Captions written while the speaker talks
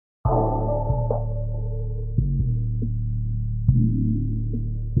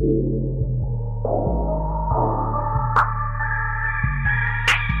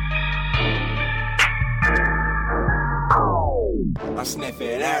I'm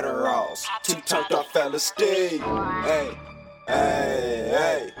sniffing Adderalls. Two turned off LSD. Hey, hey,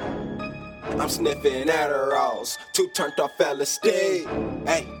 hey. I'm sniffing Adderalls. Two turned off LSD.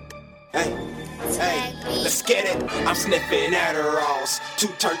 Hey, hey. Hey, let's get it. I'm sniffing Adderalls. Two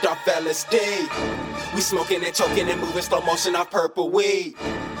turned off LSD. We smoking and choking and moving slow motion off purple weed.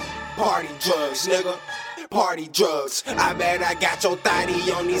 Party drugs, nigga. Party drugs. I bet I got your thotty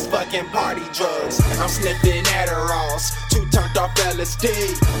on these fucking party drugs. I'm sniffing Adderalls. Two turned off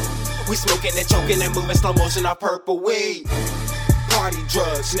LSD. We smoking and choking and moving slow motion off purple weed. Party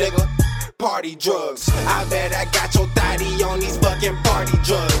drugs, nigga. Party drugs. I bet I got your thotty on these fucking party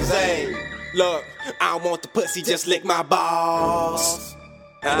drugs. Hey. Look, I don't want the pussy, just lick my balls.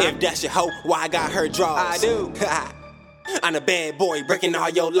 If that's your hoe, why I got her draws? I do. I'm a bad boy, breaking all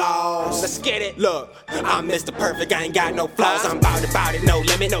your laws. Let's get it. Look, I'm Mr. Perfect, I ain't got no flaws. I'm bout it, no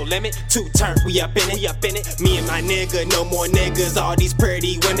limit, no limit. Two turn, we up in it. Me and my nigga, no more niggas, all these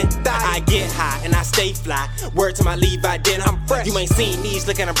pretty women. I get high and I stay fly. Word to my Levi, then I'm fresh. You ain't seen these,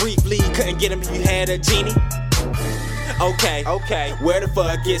 look at them briefly. Couldn't get them if you had a genie. Okay, where the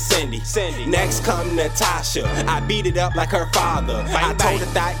fuck is Cindy? Next come Natasha, I beat it up like her father. I told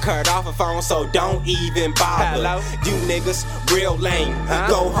her that cut off her phone, so don't even bother. You niggas real lame,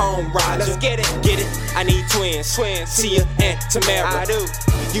 go home, Roger. Let's get it, I need twins, Sia and Tamara. I do.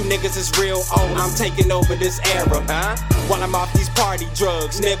 You niggas is real old, I'm taking over this era. While I'm off these party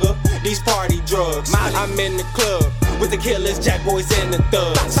drugs, nigga, these party drugs. I'm in the club with the killers, jack boys and the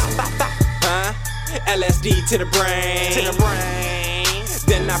thugs. LSD to the brain.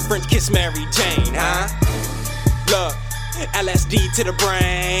 Then I French kiss Mary Jane, Look, LSD to the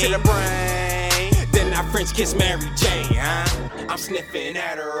brain. Then I French kiss Mary Jane, I'm sniffing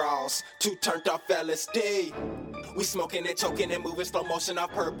Adderalls. Two turned off LSD. We smoking and choking and moving slow motion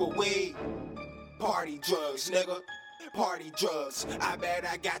off purple weed. Party drugs, nigga. Party drugs. I bet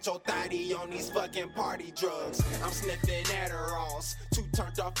I got your thotty on these fucking party drugs. I'm sniffing Adderalls. Two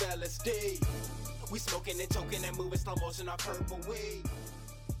turned off LSD. We smoking and choking and moving slow motion off purple weed.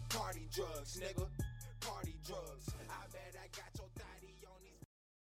 Party drugs, nigga. Party